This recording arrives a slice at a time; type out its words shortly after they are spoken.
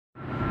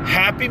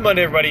Happy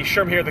Monday, everybody.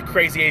 Sherm here, the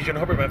Crazy Asian.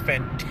 Hope you're having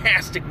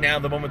fantastic now,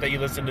 the moment that you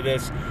listen to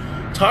this.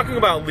 Talking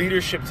about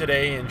leadership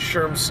today in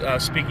Sherm's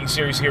speaking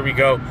series. Here we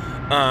go.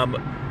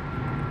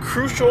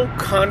 Crucial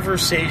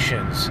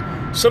conversations.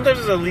 Sometimes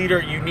as a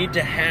leader, you need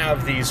to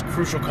have these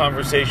crucial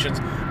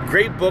conversations.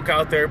 Great book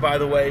out there, by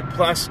the way.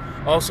 Plus,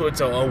 also it's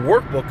a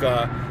workbook.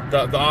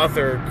 The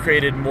author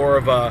created more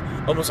of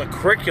almost a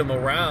curriculum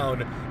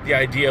around the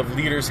idea of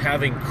leaders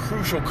having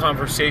crucial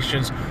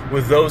conversations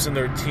with those in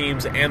their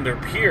teams and their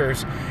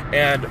peers.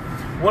 And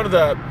one of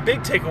the big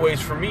takeaways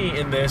for me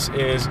in this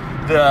is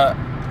the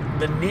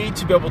need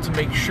to be able to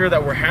make sure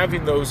that we're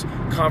having those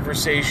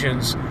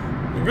conversations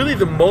really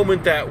the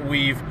moment that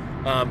we've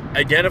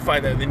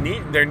identified that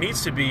there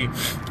needs to be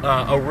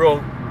a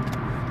real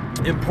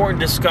important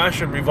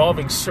discussion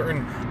revolving certain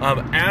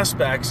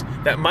aspects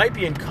that might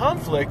be in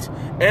conflict,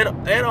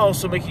 and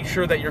also making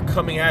sure that you're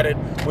coming at it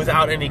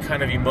without any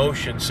kind of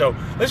emotion. So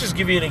let's just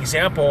give you an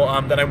example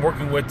that I'm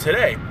working with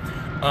today.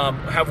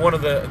 Have one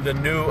of the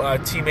new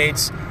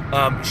teammates.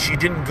 She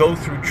didn't go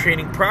through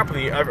training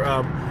properly.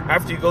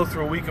 After you go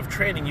through a week of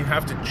training, you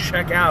have to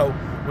check out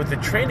with the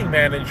training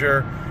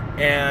manager,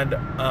 and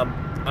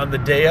on the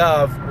day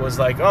of was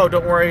like, oh,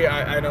 don't worry,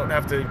 I don't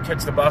have to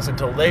catch the bus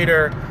until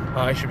later.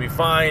 I should be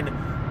fine.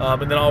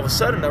 And then all of a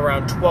sudden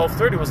around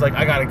 12:30 was like,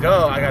 I gotta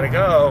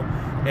go,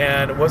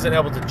 and wasn't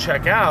able to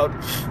check out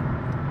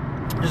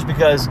just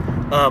because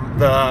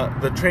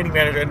the training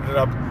manager ended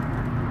up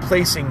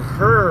placing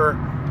her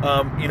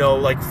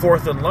like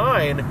fourth in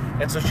line,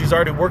 and so she's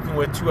already working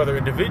with two other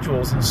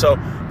individuals. And so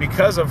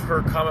because of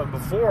her comment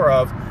before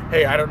of,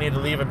 hey, I don't need to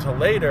leave until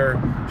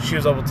later, she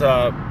was able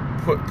to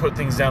put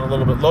things down a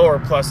little bit lower.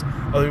 Plus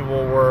other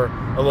people were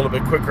a little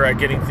bit quicker at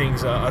getting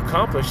things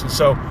accomplished. And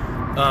so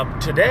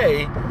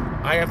today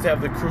I have to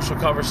have the crucial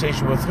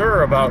conversation with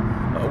her about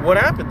what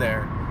happened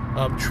there.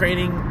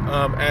 Training,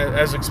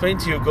 as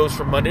explained to you, goes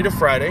from Monday to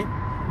Friday,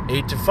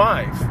 8 to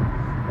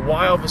 5.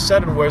 Why all of a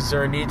sudden was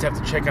there a need to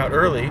have to check out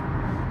early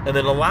and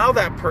then allow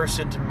that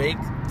person to make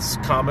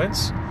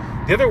comments?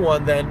 The other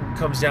one then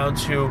comes down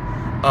to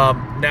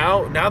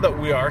now that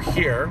we are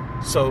here,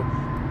 so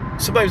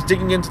sometimes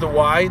digging into the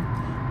why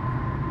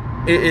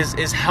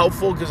is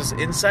helpful, gives us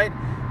insight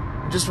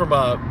just from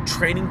a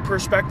training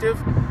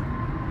perspective.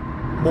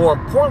 More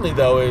importantly,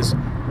 though, is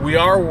we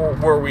are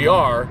where we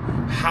are.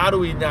 How do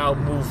we now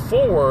move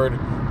forward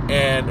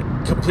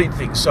and complete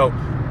things? So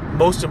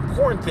most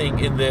important thing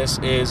in this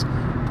is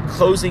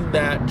closing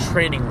that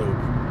training loop.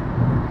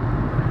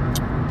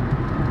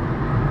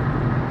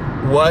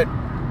 What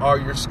are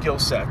your skill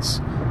sets?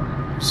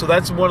 So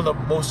that's one of the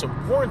most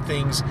important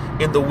things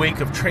in the week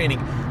of training.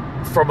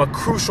 From a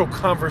crucial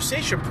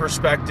conversation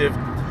perspective,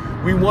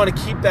 we want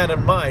to keep that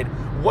in mind.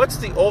 What's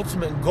the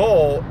ultimate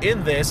goal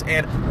in this,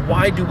 and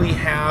why do we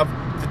have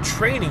the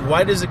training?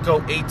 Why does it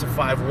go 8 to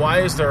 5?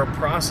 Why is there a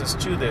process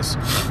to this?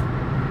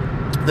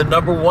 The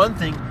number one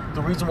thing,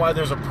 the reason why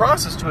there's a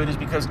process to it is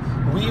because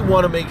we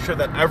want to make sure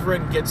that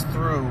everyone gets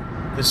through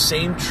the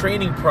same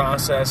training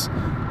process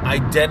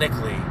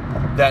identically,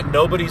 that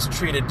nobody's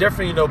treated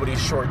differently, nobody's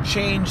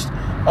shortchanged,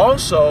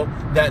 also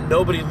that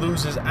nobody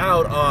loses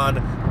out on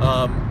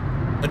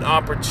an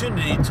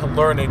opportunity to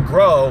learn and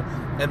grow,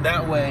 and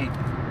that way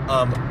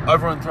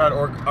everyone throughout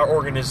our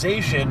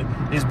organization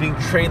is being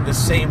trained the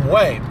same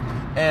way.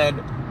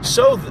 And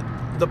so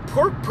the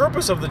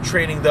purpose of the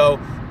training, though,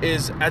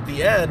 is at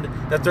the end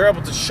that they're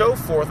able to show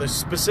forth a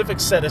specific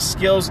set of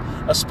skills,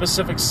 a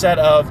specific set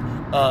of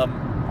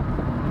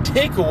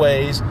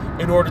takeaways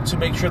in order to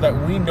make sure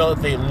that we know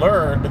that they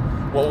learned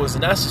what was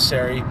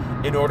necessary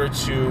in order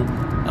to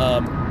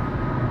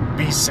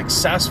be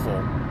successful.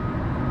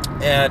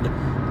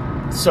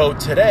 And so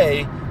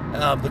today,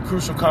 the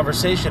crucial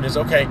conversation is,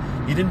 okay,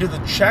 you didn't do the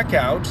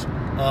checkout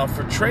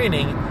for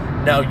training.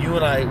 Now you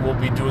and I will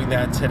be doing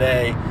that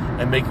today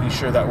and making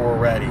sure that we're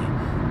ready.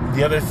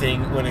 The other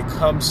thing, when it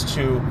comes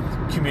to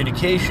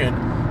communication,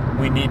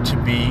 we need to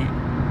be,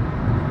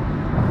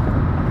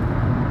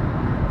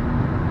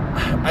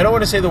 I don't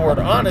want to say the word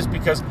honest,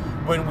 because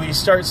when we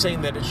start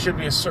saying that it should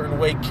be a certain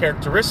way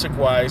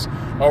characteristic-wise,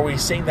 are we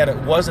saying that it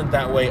wasn't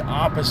that way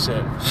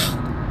opposite?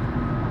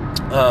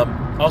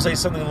 I'll say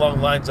something along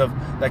the lines of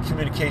that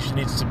communication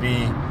needs to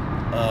be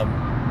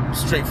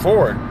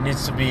straightforward,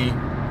 needs to be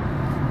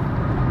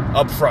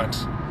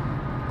upfront.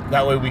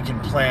 That way we can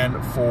plan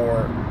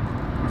for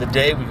the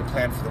day, we can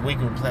plan for the week,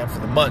 we can plan for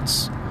the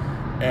months,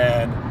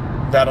 and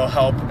that'll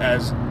help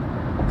as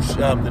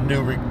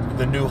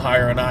the new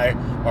hire and I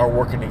are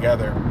working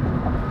together.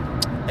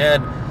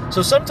 And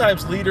so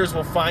sometimes leaders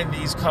will find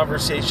these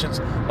conversations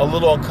a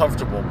little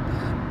uncomfortable.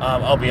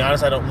 I'll be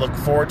honest, I don't look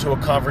forward to a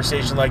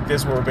conversation like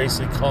this where we're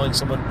basically calling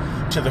someone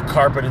to the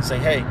carpet and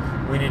saying, hey,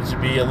 we need to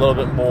be a little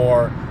bit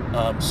more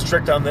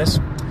strict on this.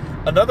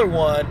 Another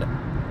one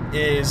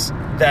is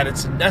that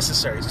it's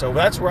necessary. So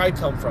that's where I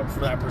come from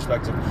that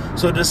perspective.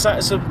 So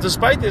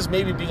despite this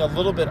maybe being a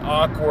little bit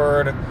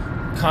awkward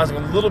causing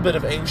a little bit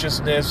of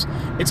anxiousness.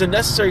 It's a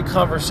necessary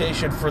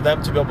conversation for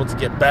them to be able to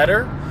get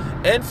better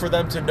and for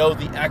them to know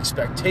the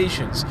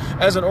expectations.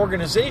 As an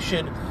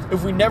organization,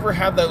 if we never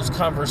have those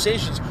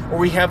conversations, or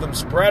we have them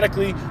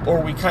sporadically,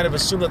 or we kind of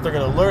assume that they're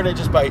going to learn it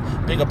just by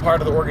being a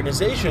part of the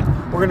organization,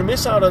 we're going to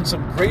miss out on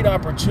some great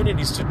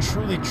opportunities to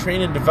truly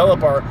train and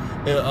develop our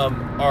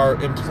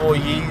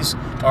employees,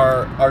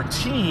 our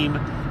team,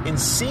 in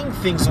seeing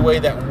things the way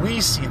that we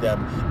see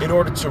them. In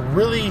order to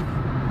really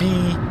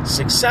be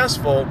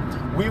successful,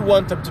 we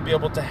want them to be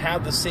able to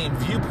have the same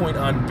viewpoint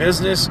on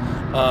business,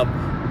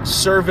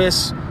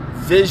 service,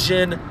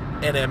 vision,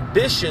 and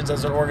ambitions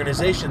as an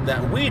organization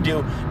that we do,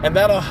 and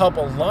that'll help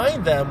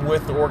align them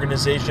with the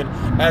organization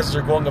as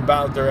they're going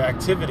about their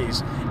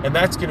activities. And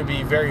that's going to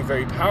be very,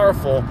 very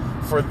powerful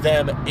for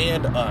them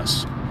and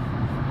us.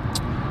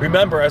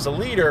 Remember, as a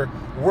leader,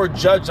 we're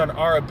judged on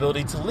our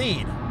ability to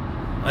lead.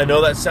 I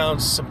know that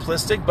sounds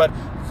simplistic, but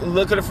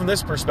look at it from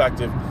this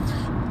perspective.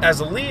 As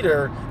a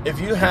leader, if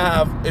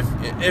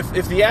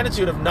the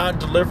attitude of not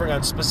delivering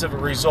on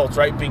specific results,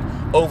 right, being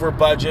over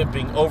budget,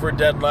 being over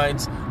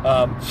deadlines,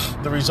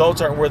 the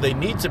results aren't where they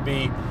need to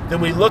be,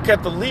 then we look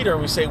at the leader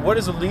and we say, what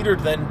is the leader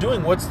then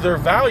doing? What's their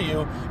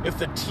value if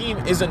the team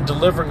isn't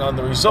delivering on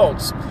the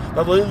results?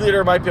 Now, the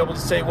leader might be able to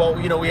say, well,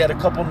 we had a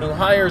couple new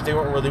hires, they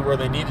weren't really where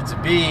they needed to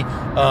be.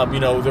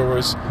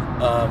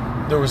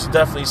 There was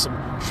definitely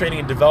some training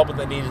and development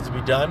that needed to be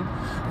done.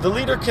 The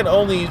leader can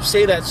only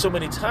say that so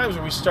many times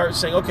where we start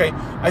saying, okay,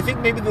 I think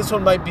maybe this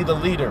one might be the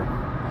leader,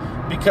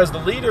 because the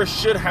leader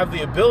should have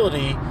the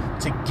ability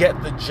to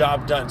get the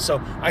job done. So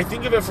I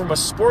think of it from a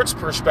sports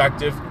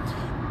perspective.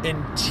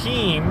 In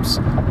teams,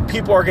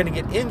 people are going to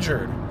get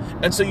injured,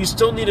 and so you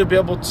still need to be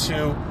able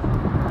to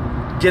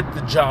get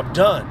the job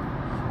done.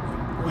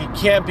 We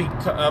can't be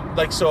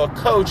so a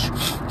coach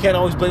can't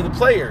always blame the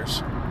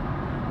players.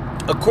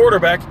 A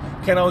quarterback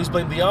can't always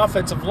blame the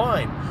offensive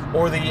line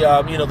or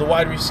the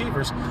wide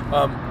receivers.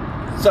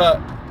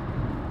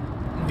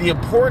 The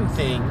important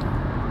thing,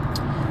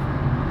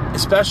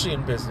 especially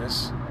in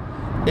business,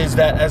 is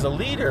that as a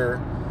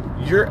leader,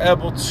 you're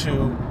able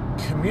to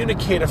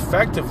communicate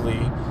effectively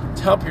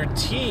to help your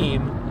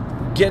team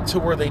get to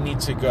where they need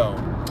to go.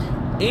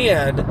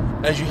 And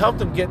as you help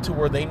them get to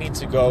where they need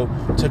to go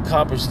to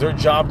accomplish their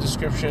job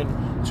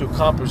description, to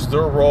accomplish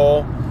their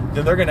role,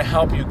 then they're going to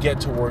help you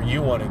get to where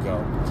you want to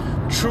go.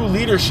 True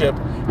leadership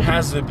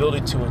has the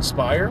ability to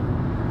inspire,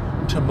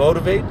 to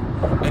motivate,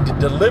 and to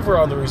deliver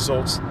on the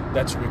results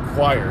that's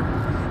required.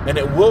 And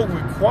it will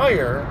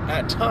require,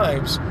 at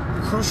times,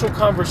 crucial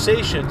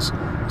conversations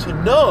to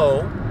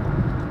know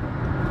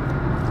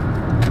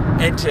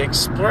and to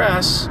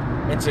express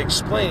and to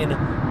explain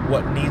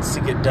what needs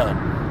to get done.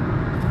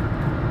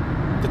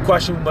 The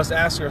question we must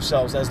ask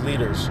ourselves as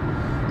leaders: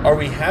 are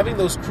we having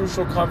those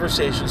crucial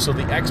conversations so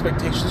the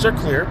expectations are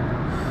clear?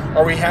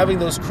 Are we having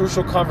those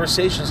crucial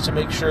conversations to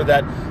make sure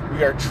that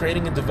we are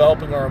training and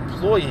developing our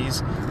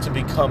employees to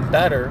become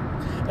better?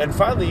 And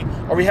finally,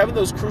 are we having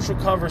those crucial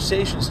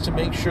conversations to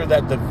make sure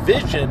that the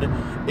vision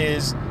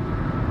is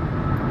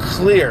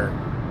clear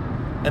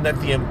and that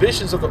the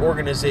ambitions of the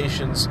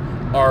organizations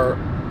are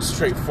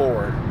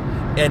straightforward?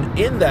 And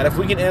in that, if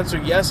we can answer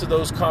yes to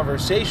those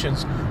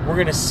conversations, we're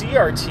going to see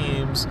our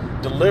teams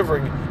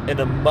delivering in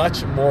a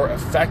much more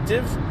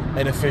effective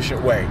and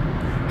efficient way.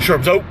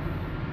 Sure, so